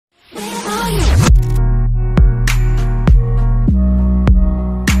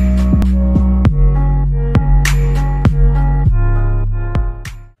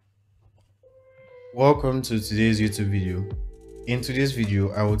Welcome to today's YouTube video. In today's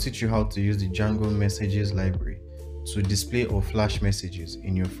video, I will teach you how to use the Django messages library to display or flash messages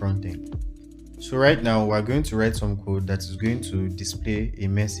in your front end. So right now, we're going to write some code that is going to display a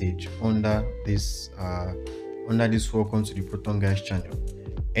message under this welcome to the Proton Guys channel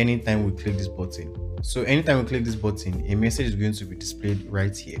anytime we click this button. So anytime we click this button, a message is going to be displayed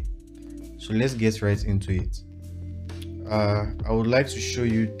right here. So let's get right into it. I would like to show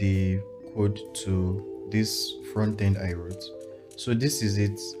you the code to this front end I wrote. So this is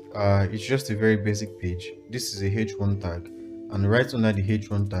it. It's just a very basic page. This is a h1 tag, and right under the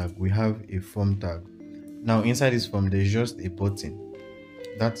h1 tag we have a form tag. Now inside this form there's just a button.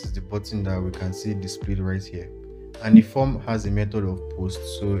 That is the button that we can see displayed right here, and the form has a method of post.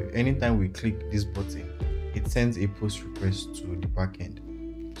 So anytime we click this button, it sends a post request to the backend.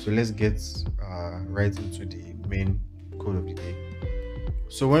 So let's get right into the main code of the day.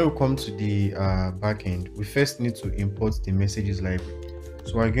 So when we come to the backend, we first need to import the messages library.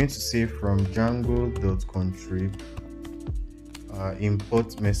 So we're going to say from django.contrib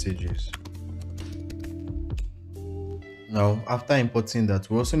import messages. Now after importing that,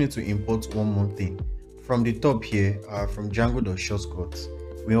 we also need to import one more thing. From the top here, from django.shortcuts,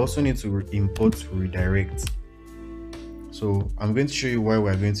 we also need to import redirect. So I'm going to show you why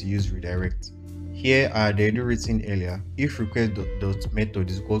we're going to use redirect. Here they already written earlier, if request.method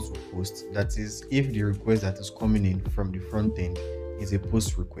is equal to post, that is, if the request that is coming in from the front end is a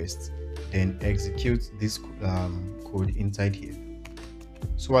post request, then execute this code inside here.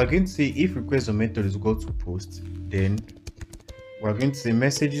 So we're going to say if request.method is equal to post, then we're going to say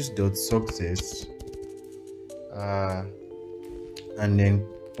messages.success and then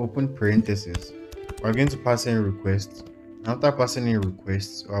open parentheses. We're going to pass in request. After passing in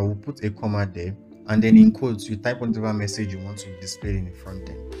requests, I will put a comma there, and then in quotes you type whatever message you want to display in the front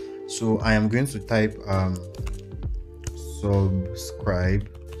end. So I am going to type subscribe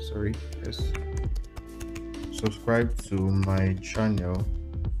to my channel,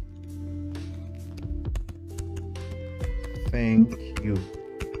 thank you.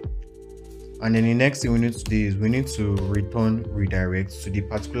 And then the next thing we need to do is we need to return redirect to the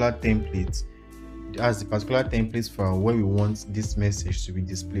particular template, as the particular template file where we want this message to be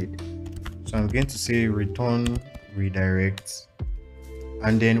displayed. So I'm going to say return redirect,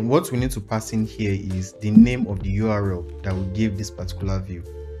 and then what we need to pass in here is the name of the URL that will give this particular view.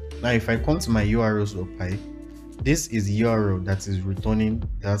 Now if I come to my urls.py, this is the URL that is returning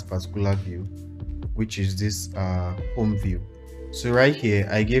that particular view, which is this home view. So right here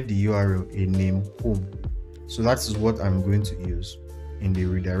I gave the URL a name, home. So that is what I'm going to use in the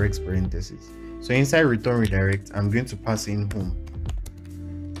redirect parentheses. So inside return redirect, I'm going to pass in home.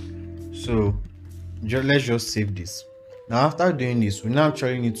 So let's just save this. Now after doing this, we now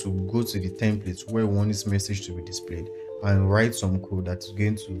actually need to go to the template where we want this message to be displayed and write some code that is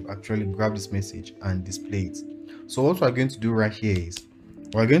going to actually grab this message and display it. So what we're going to do right here is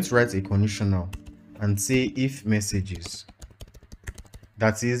we're going to write a conditional and say if messages,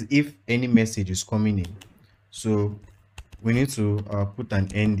 that is if any message is coming in. So we need to put an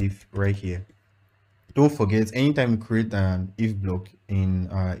end if right here. Don't forget, anytime you create an if block in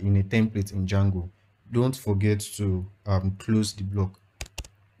a template in Django, don't forget to close the block.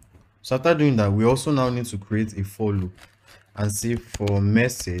 So after doing that, we also now need to create a for loop and say for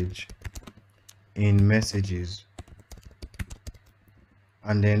message in messages,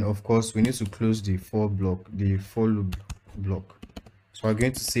 and then of course we need to close the for loop block. So we're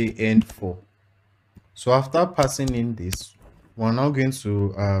going to say end for. So after passing in this, we're now going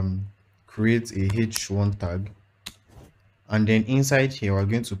to create a h1 tag, and then inside here we're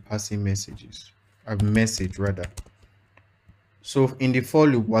going to pass in message rather. So in the for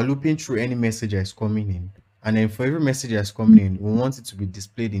loop, we're looping through any message that's coming in, and then for every message that's coming in, we want it to be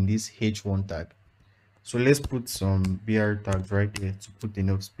displayed in this h1 tag. So let's put some br tags right here to put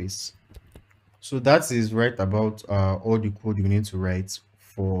enough space. So that is right about all the code you need to write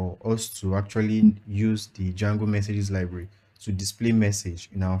for us to actually use the Django messages library to display message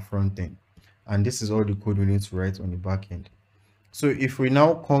in our front end. And this is all the code we need to write on the back end. So if we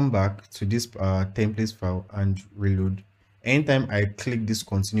now come back to this templates file and reload, anytime I click this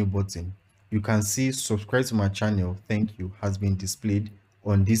continue button, you can see subscribe to my channel, thank you, has been displayed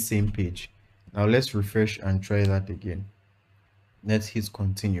on this same page. Now let's refresh and try that again. Let's hit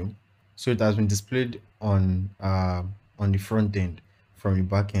continue. So it has been displayed on the front end from the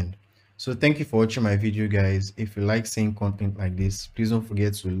back end. So thank you for watching my video, guys. If you like seeing content like this, please don't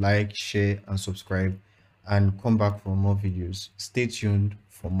forget to like, share and subscribe, and come back for more videos. Stay tuned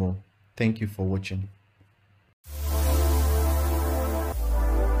for more. Thank you for watching.